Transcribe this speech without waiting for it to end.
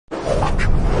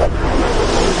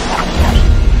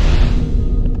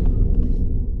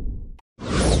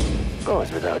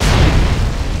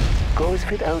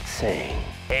without saying.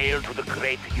 Hail to the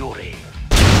great Yuri.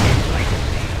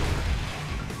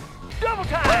 Double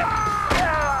time!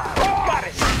 Got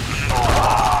it!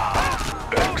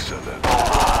 Excellent.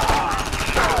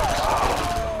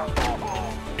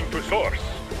 Into source.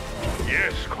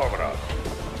 Yes, comrade.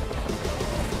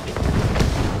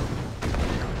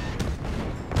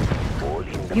 All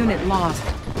in the Unit mind. lost.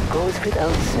 Goes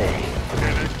without saying.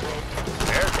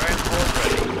 Air transport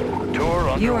ready.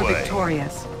 Tour You are underway.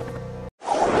 victorious.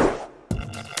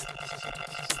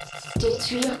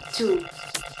 Détruire tout.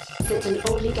 C'est une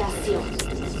obligation.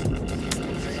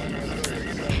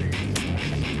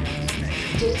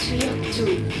 Détruire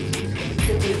tout.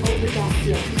 C'est une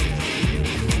obligation.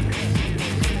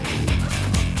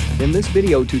 In this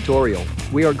video tutorial,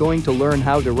 we are going to learn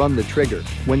how to run the trigger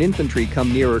when infantry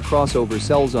come near or cross over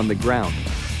cells on the ground.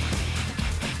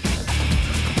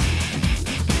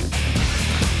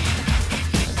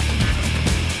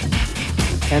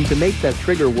 And to make that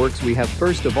trigger works, we have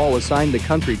first of all assigned the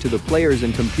country to the players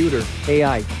in computer,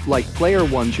 AI, like player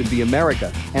 1 should be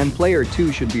America, and player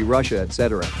 2 should be Russia,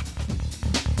 etc.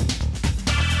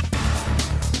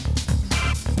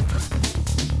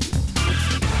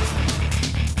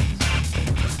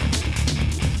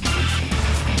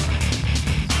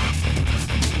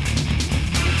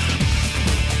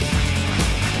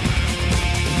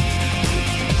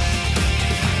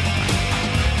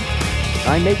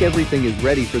 I make everything is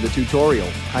ready for the tutorial,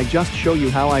 I just show you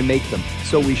how I make them,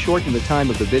 so we shorten the time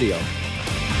of the video.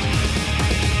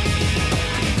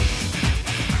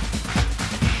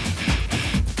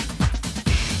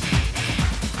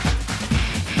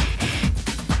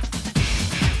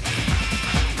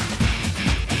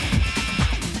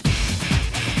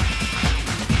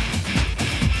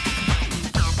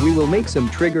 We will make some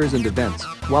triggers and events,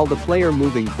 while the player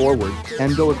moving forward,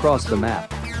 and go across the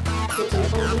map. C'est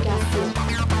une obligation.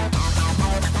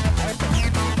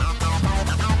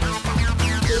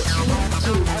 Détruire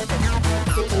tout.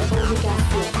 C'est une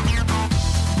obligation.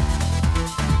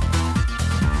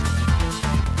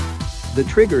 The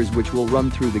triggers which will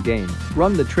run through the game: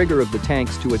 run the trigger of the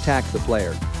tanks to attack the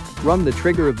player. Run the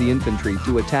trigger of the infantry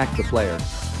to attack the player.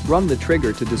 Run the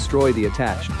trigger to destroy the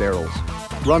attached barrels.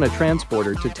 Run a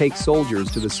transporter to take soldiers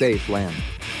to the safe land.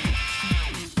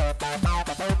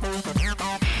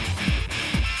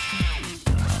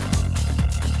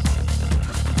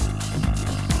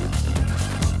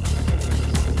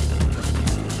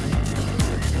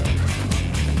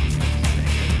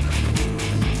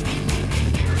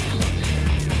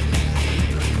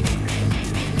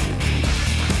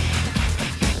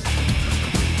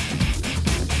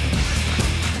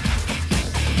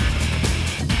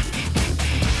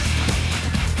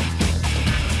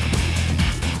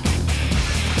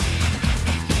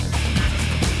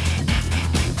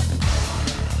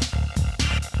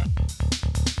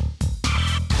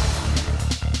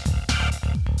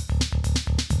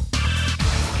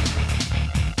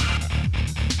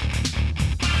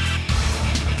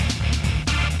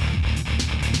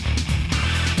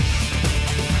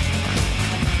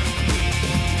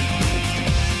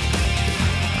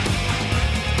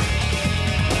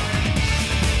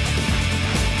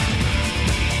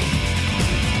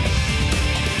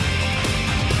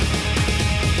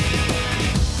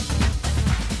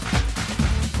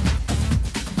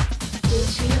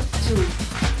 Détruire tout.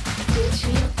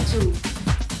 Détruire tout.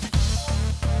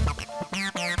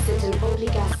 C'est une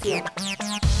obligation.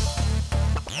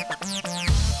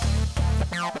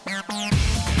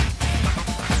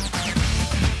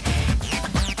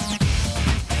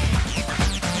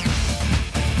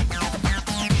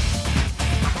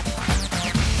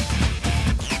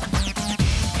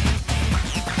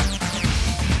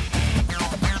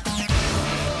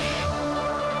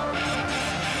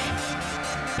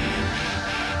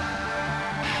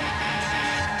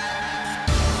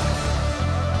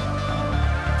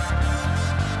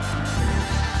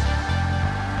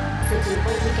 C'est une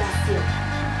obligation.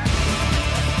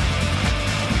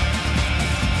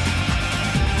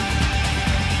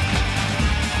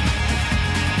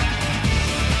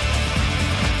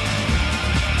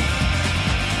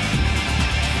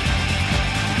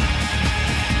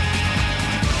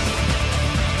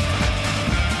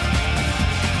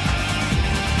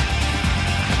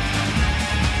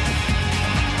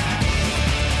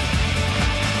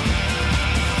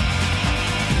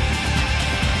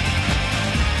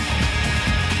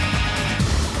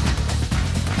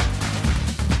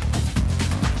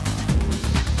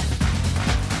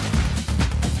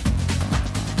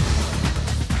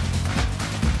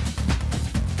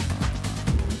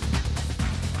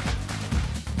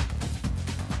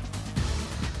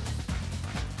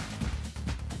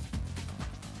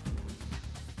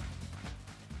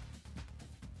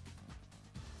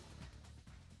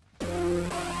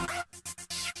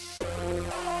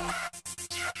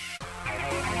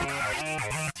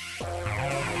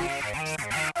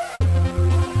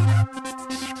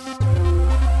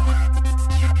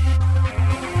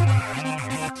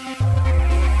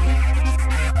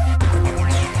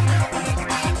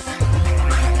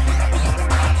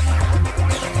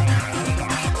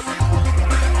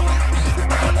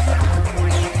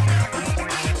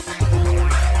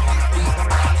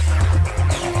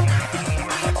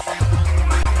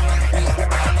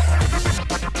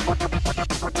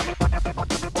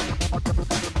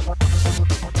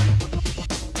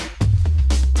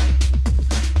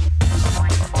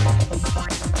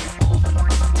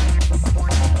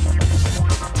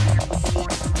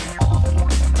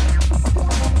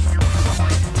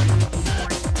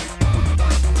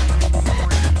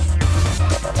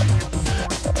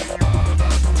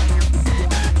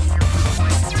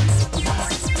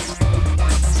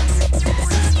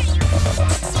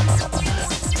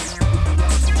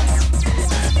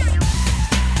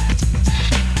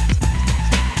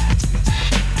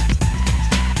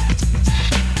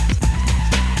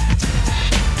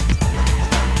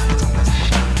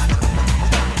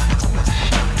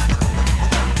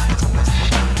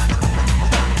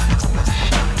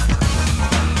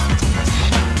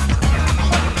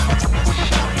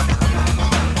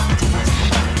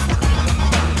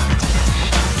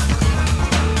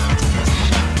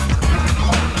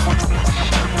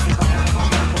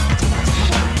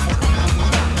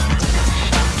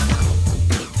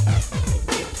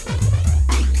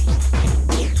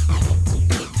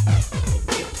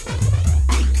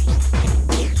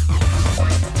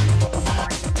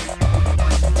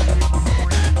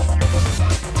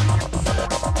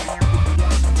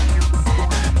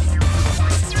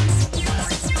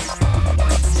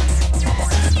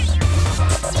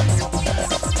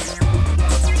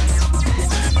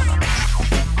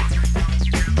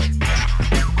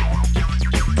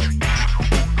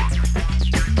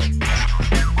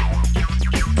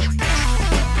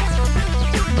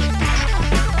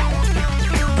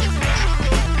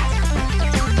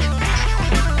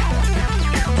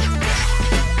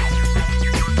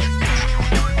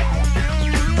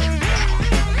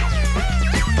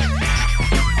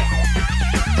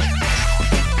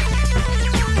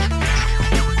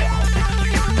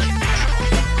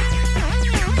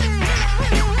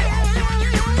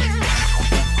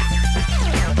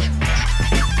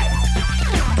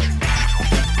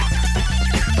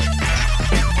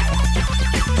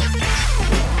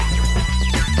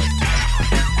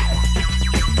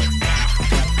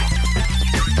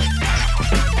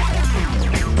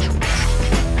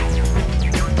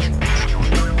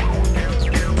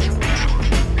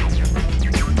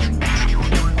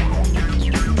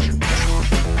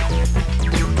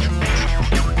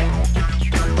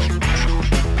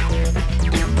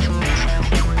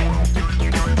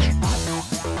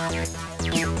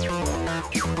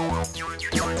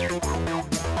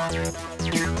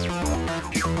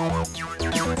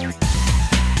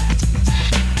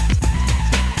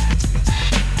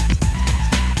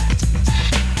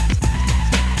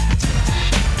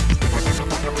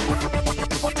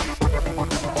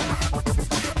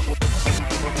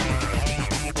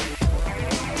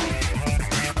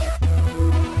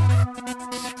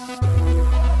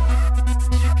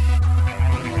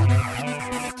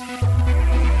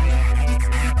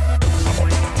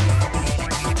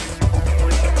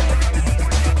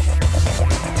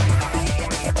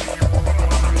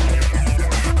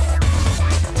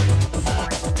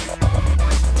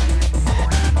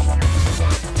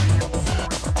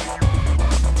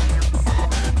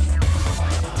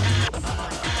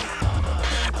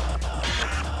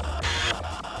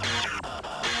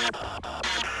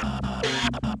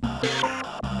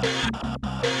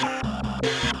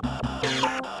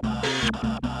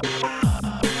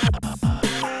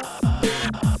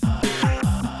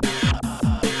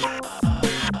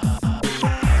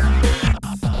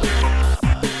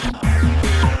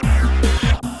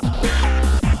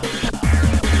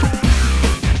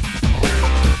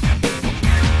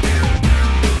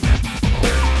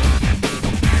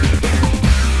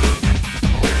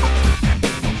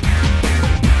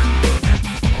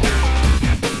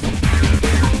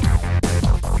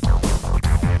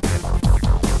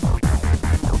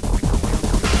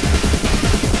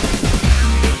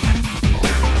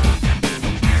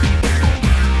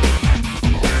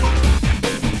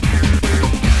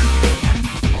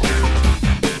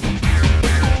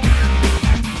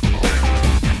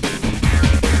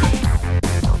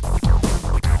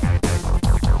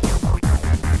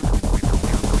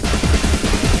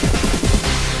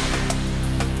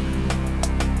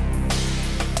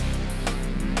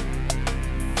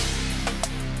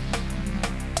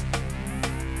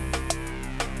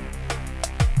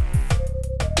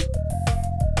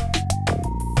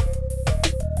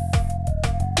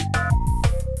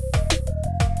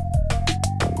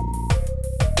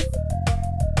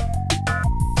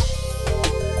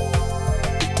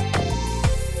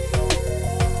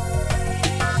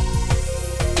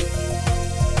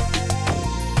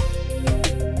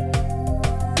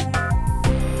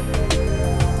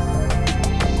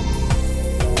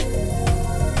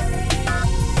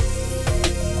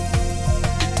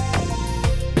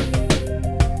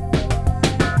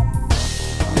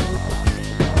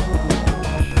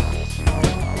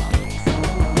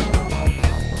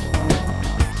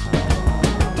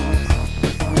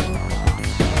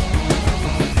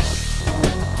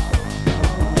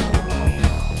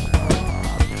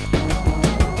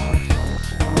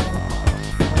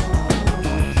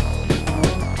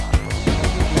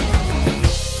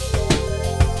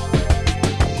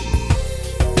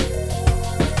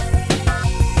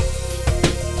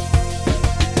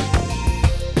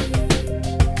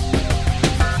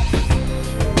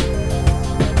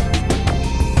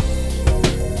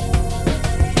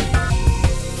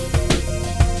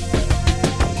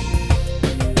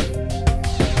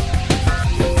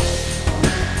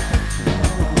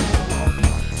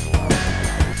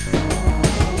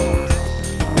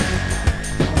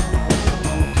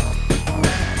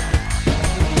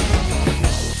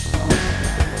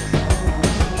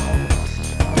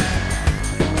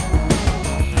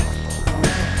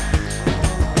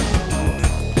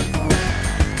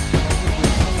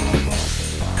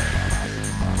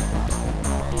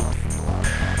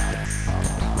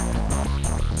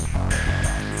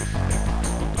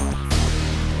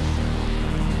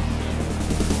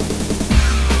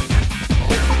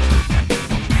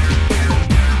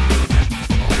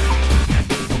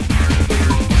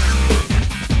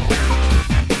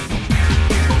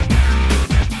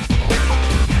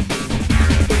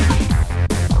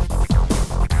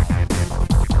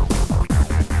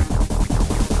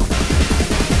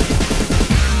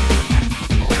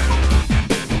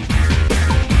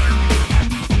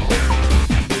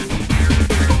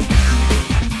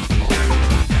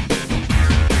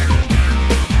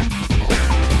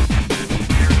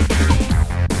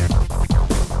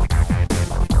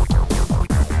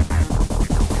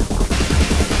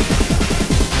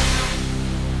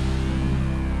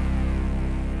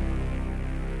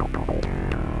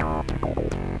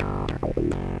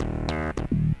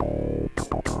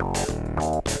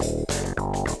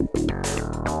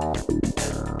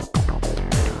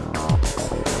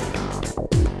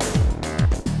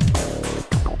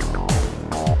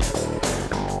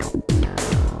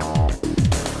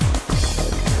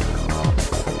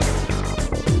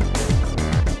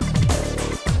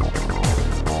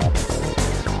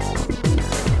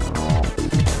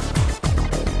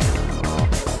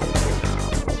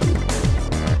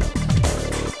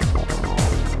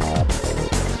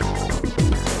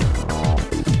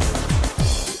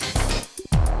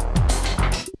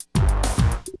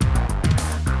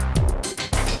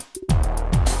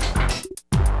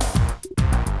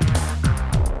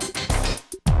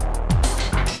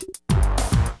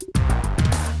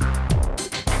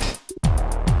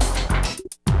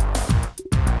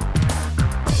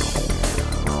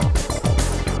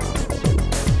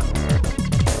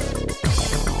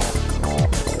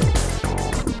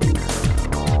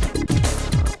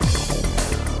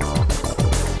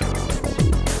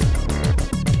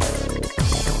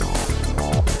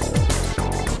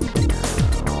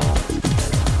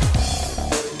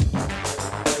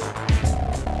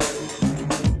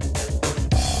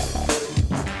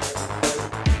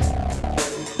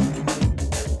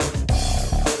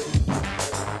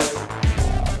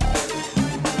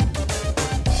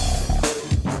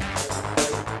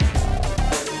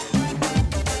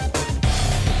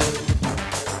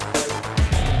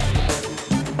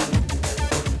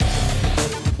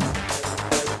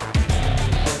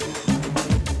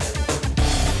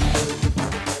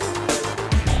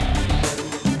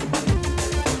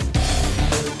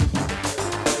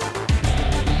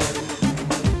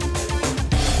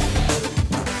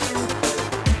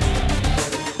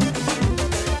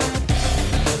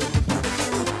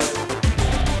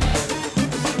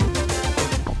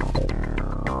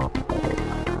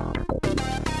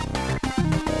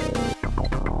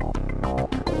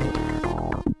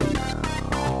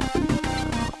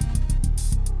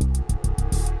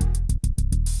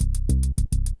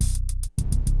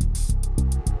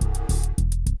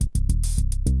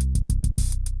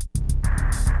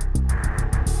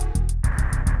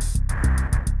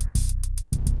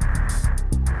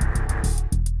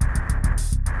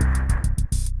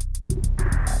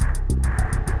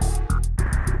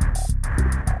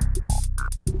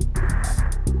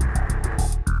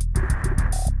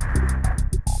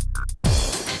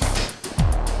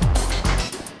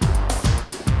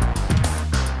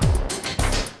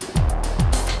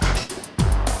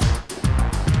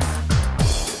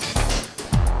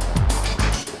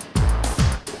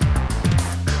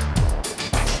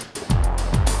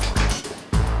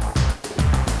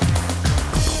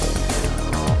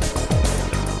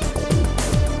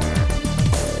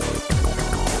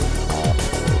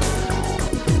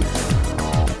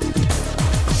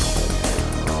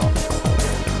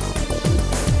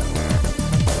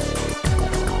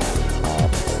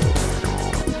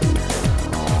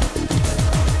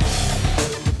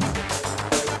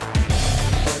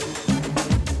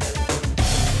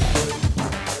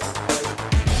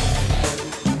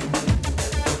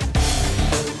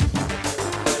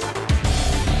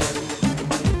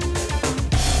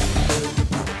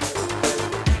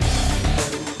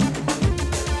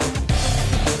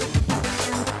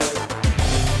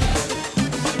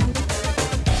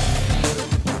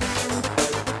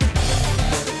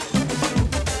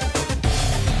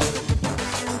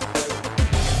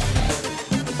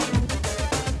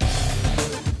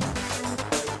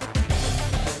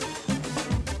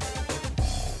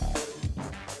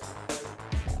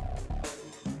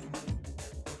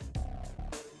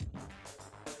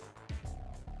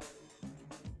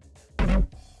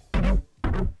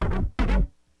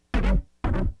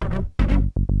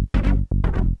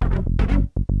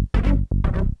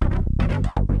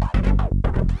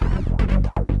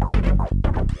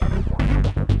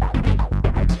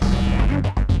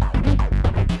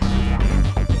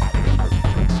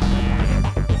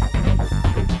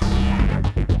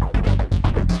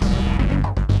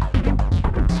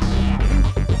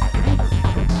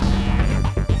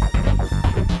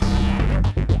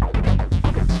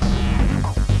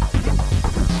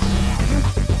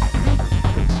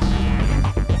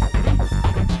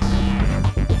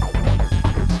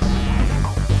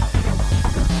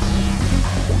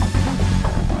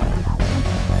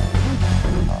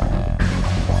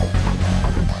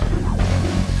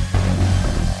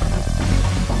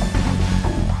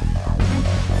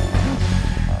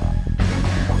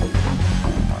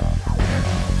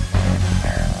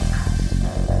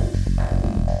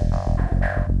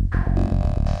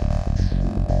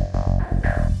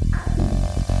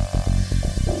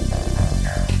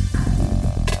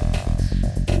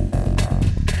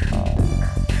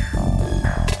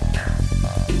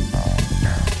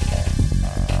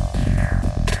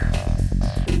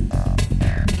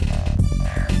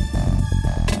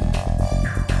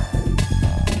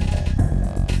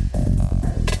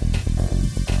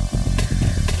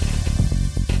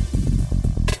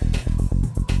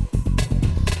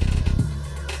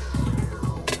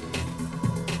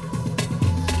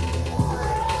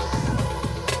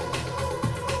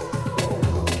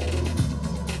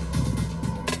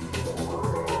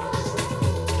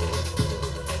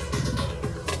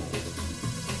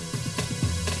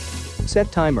 Set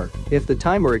timer. If the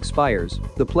timer expires,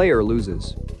 the player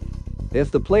loses. If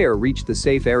the player reached the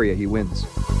safe area, he wins.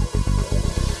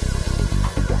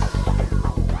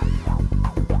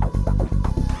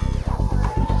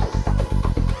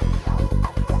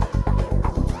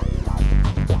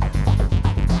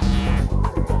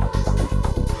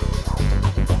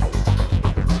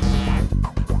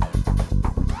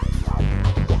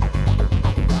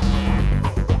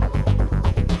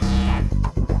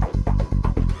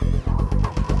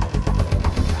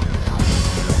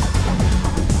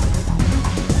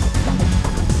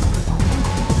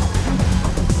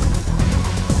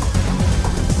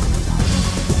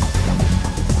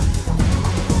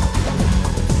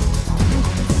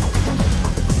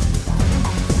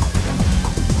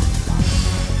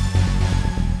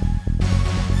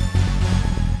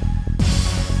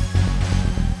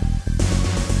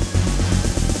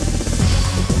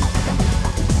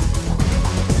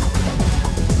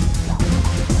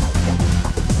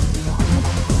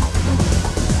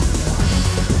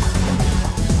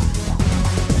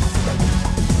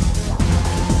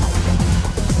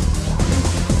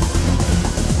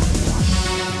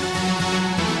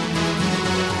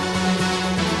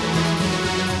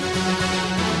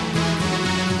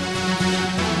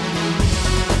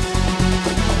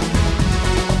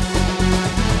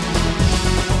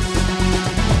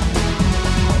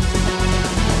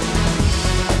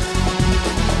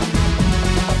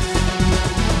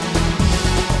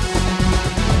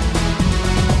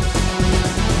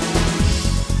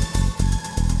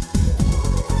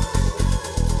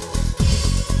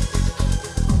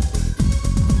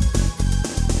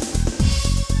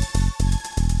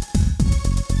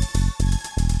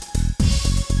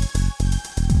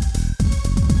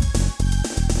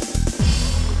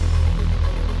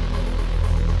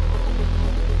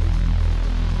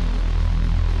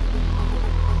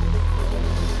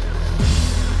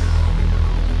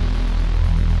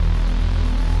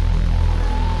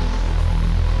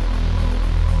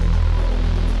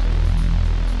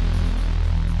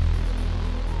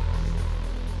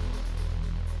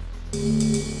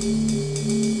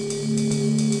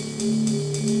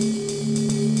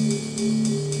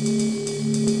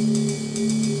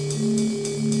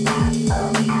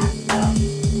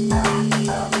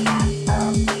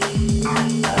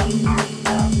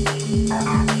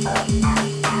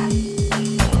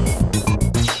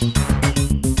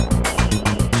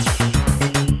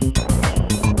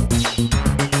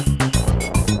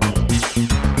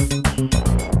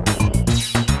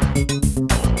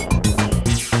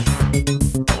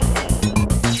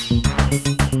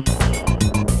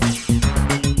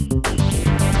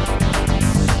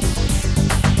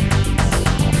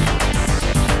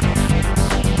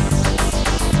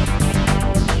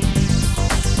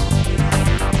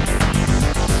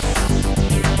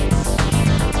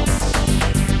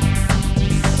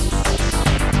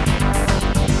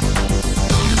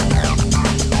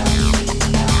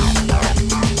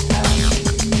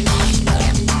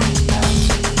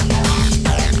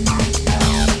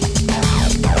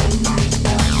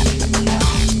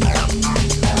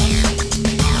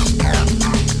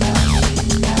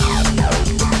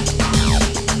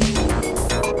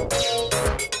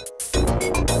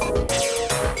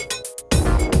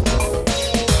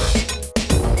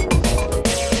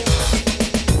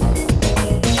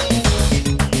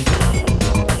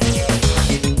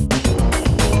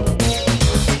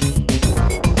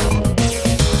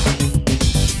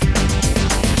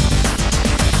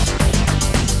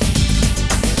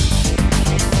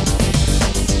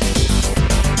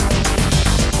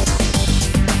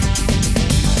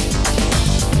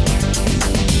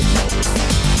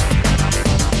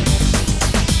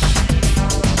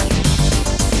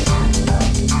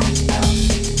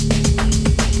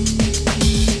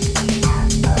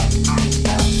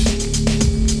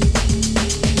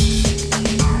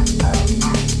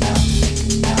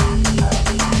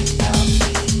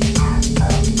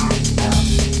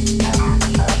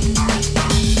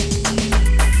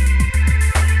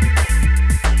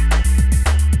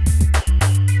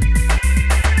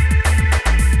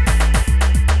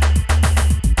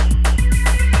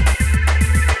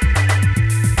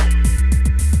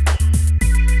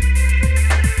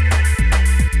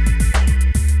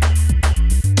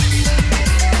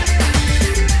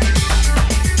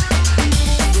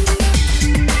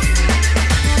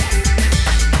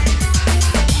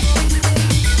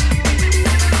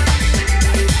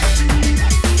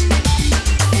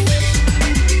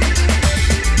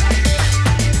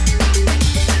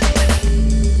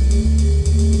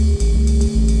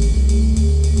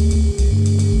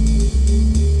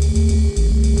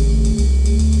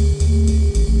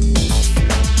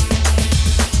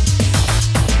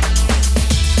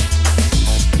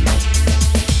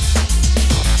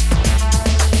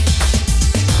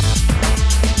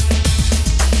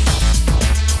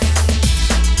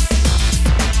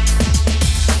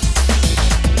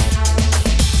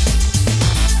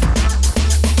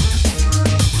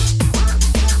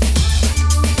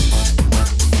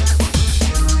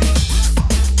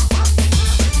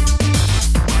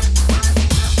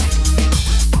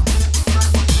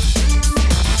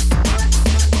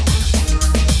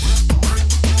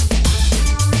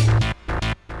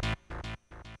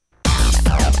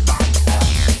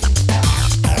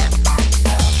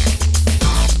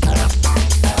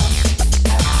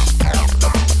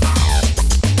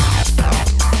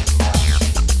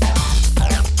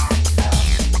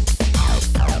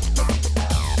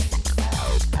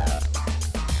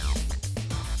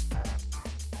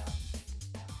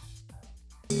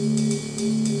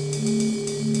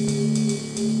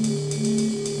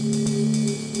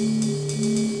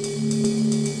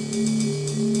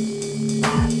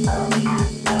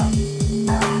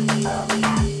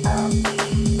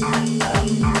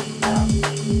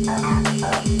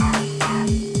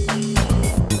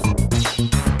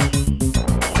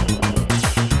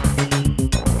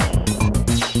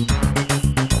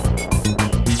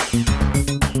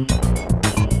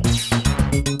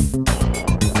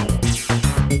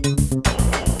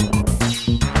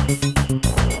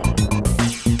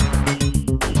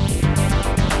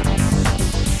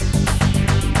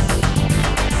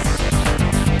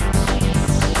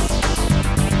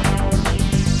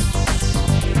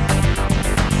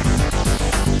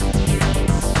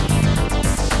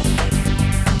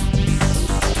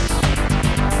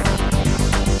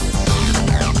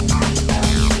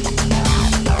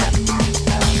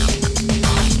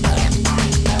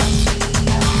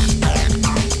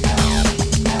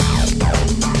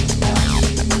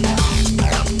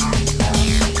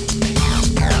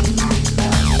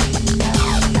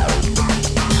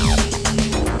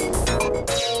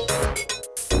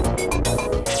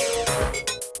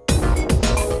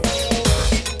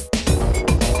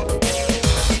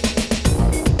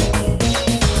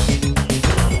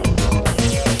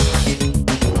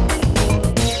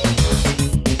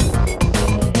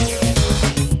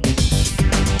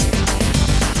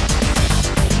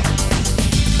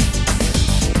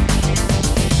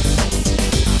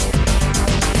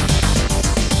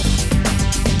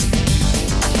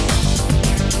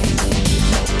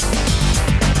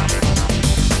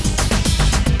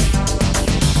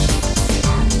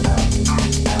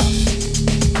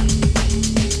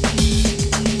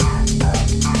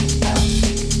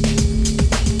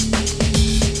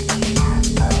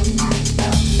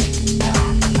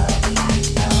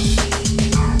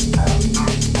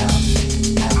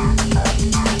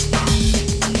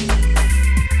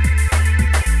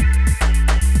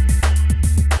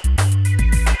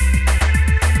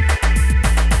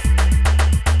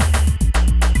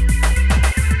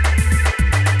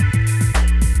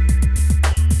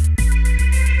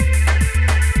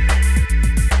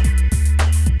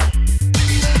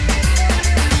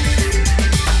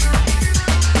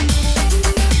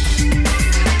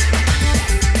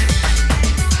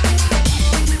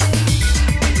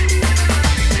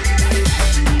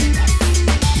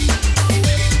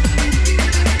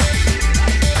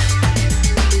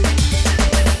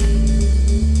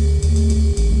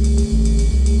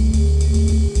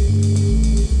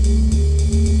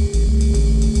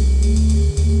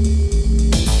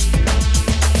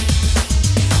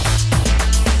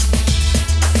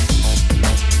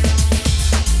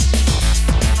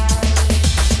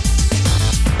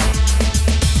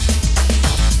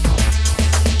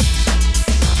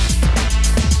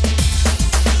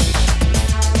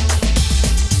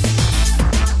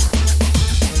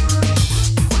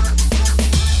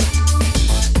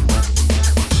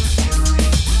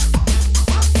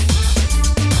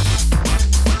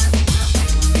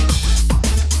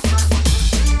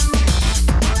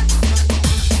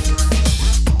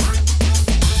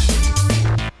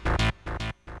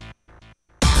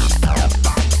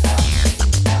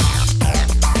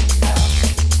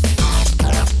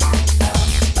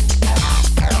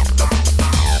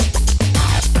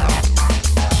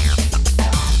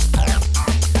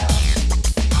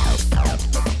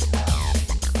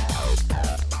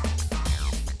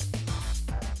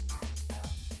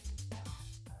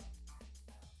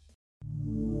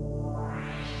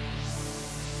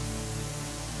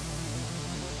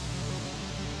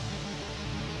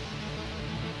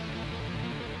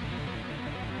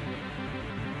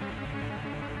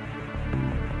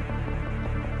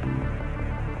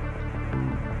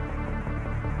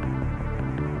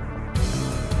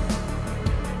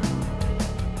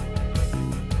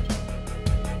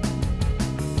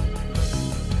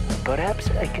 Perhaps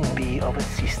I can be of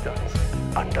assistance.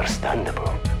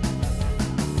 Understandable.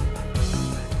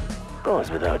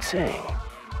 Goes without saying.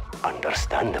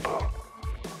 Understandable.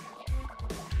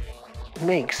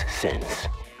 Makes sense.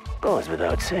 Goes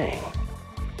without saying.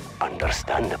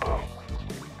 Understandable.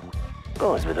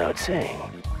 Goes without saying.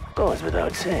 Goes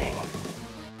without saying.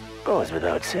 Goes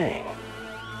without saying.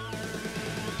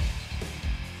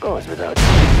 Goes without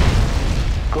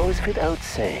saying. Goes without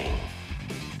saying.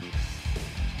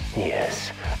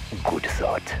 Yes, good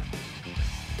thought.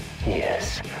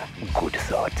 Yes, good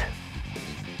thought.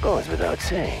 Goes without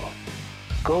saying.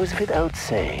 Goes without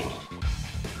saying.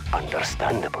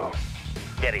 Understandable.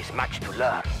 There is much to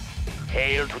learn.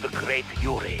 Hail to the great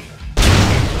Yuri.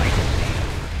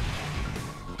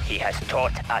 He has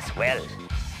taught us well.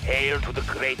 Hail to the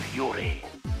great Yuri.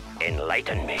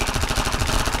 Enlighten me.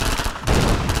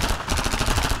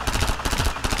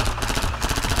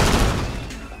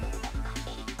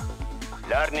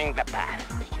 Learning the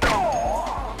path.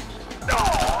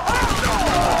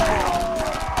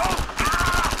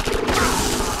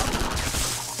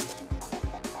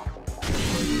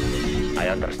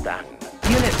 understand.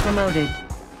 Unit promoted.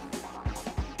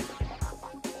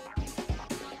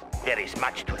 There is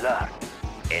much to learn.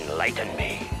 Enlighten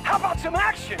me. How about some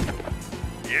action?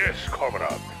 Yes,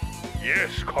 comrade.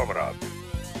 Yes, comrade.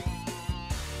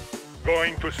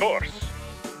 Going to source.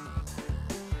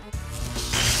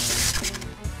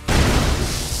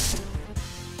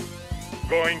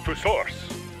 Going to source.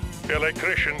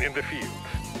 Electrician in the field.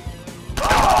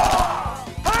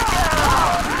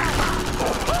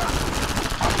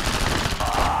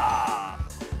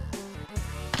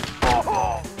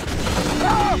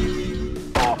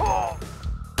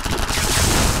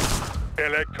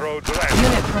 Electrode ready.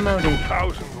 Unit promoted.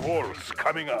 2,000 volts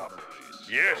coming up.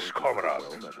 Yes, comrade.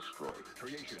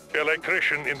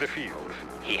 Electrician in the field.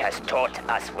 He has taught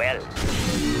us well.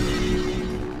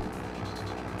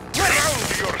 Ground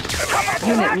yourself.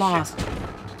 Unit lost.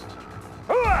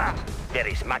 There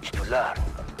is much to learn.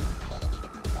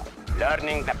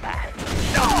 Learning the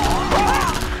path.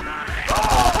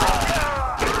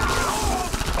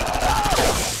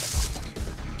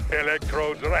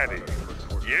 Electrodes ready.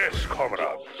 Yes,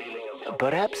 comrade.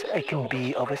 Perhaps I can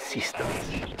be of assistance.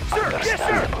 Sir, yes,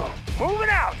 sir. Moving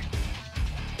out.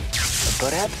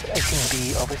 Perhaps I can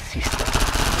be of assistance.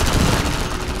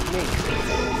 Makes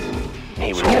sense.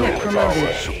 He will Unit do it promoted. our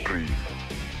way. Supreme.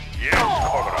 Yes,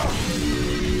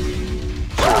 comrade.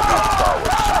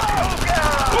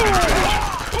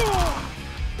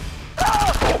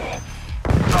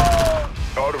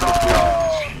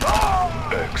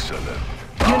 Excellent.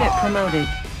 Unit promoted.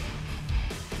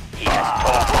 He has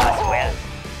taught us well.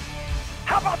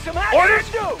 How about some action? Orders?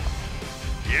 Do.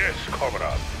 Yes,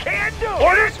 comrade. Can do.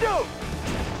 Orders? Do.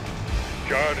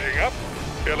 Charging up.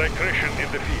 Electrician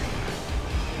in the field.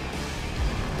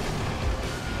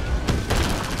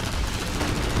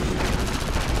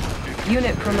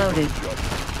 Unit promoted.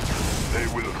 They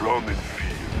will run in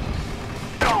fear.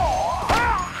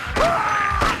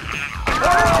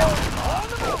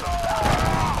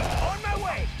 On my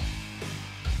way.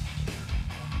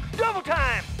 Double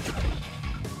time.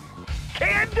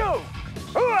 Can do.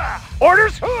 Hooah!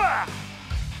 Orders? Hooah!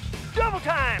 Double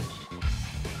time.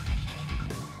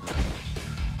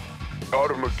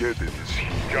 Armageddon is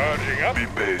here. Charging up. Be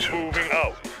patient. Moving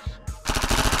out.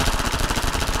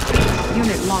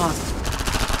 Unit lost.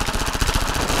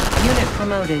 Unit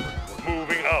promoted.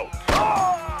 Moving out.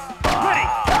 Ready.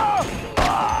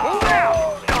 Move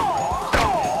out.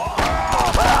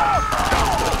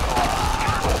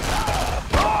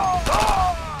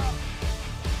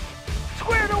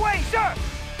 Squared away, sir.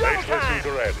 Double Baseless time. is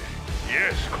ready.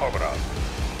 Yes, comrade.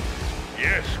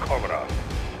 Yes, comrade.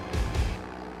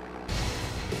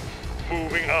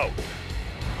 Moving out.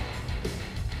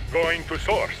 Going to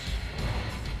source.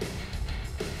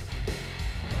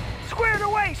 Squared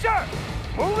away, sir.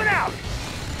 Moving out.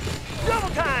 Double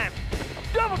time.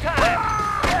 Double time.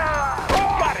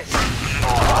 Got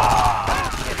it.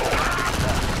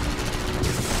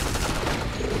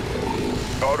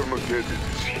 Armageddon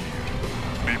is here.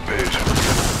 Be patient.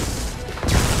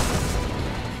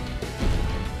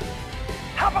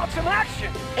 How about some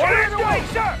action? Squared away,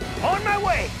 sir. On my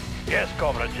way. Yes,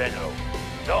 Comrade General.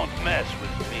 Don't mess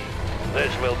with me.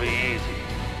 This will be easy.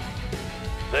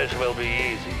 This will be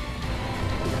easy.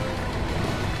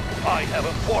 I have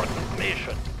important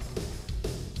mission.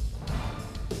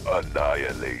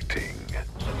 Annihilating.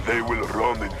 They will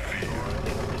run in fear.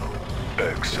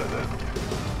 Excellent.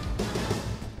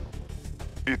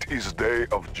 It is day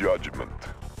of judgment.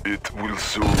 It will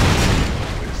soon be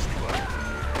wasteland.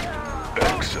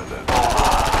 Excellent.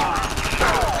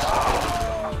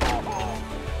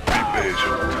 Be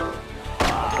patient.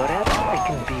 Perhaps I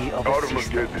can be of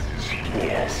Armageddon assistance. is here.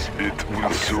 Yes. It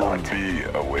will soon be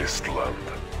a wasteland.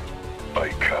 I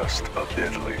cast a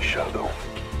deadly shadow.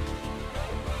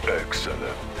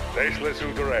 Excellent. Baseless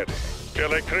suit ready.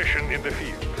 Electrician in the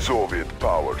field. Soviet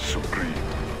power supreme.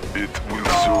 It will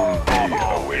soon be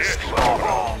a wasteland.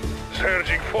 Yes,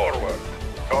 surging forward.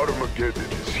 Armageddon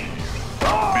is here.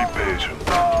 Be patient.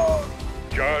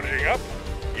 Charging up.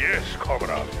 Yes,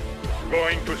 comrade.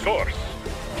 Going to source.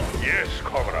 Yes,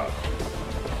 comrade.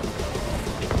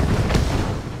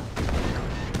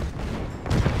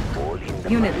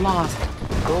 Unit lost.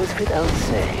 Goes without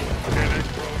saying.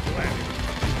 Electrode landing.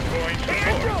 Going to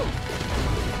source.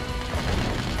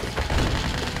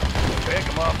 Pick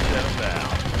them up, set them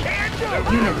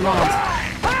down. Unit lost.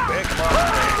 Pick them up,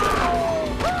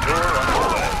 Tour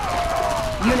underway.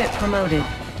 Unit promoted.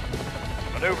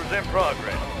 Maneuvers in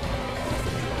progress.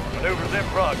 Maneuvers in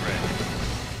progress.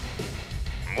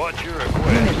 What's your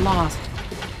request? Unit lost.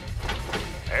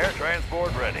 Air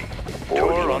transport ready. Boarding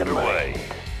Tour the underway. mine.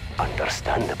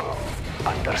 Understandable.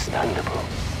 Understandable.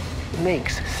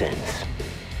 Makes sense.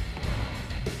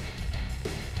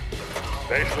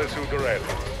 Faceless suit ready.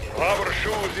 Rubber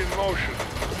shoes in motion.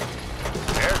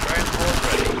 Air transport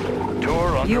ready.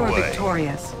 Tour underway. You are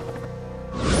victorious.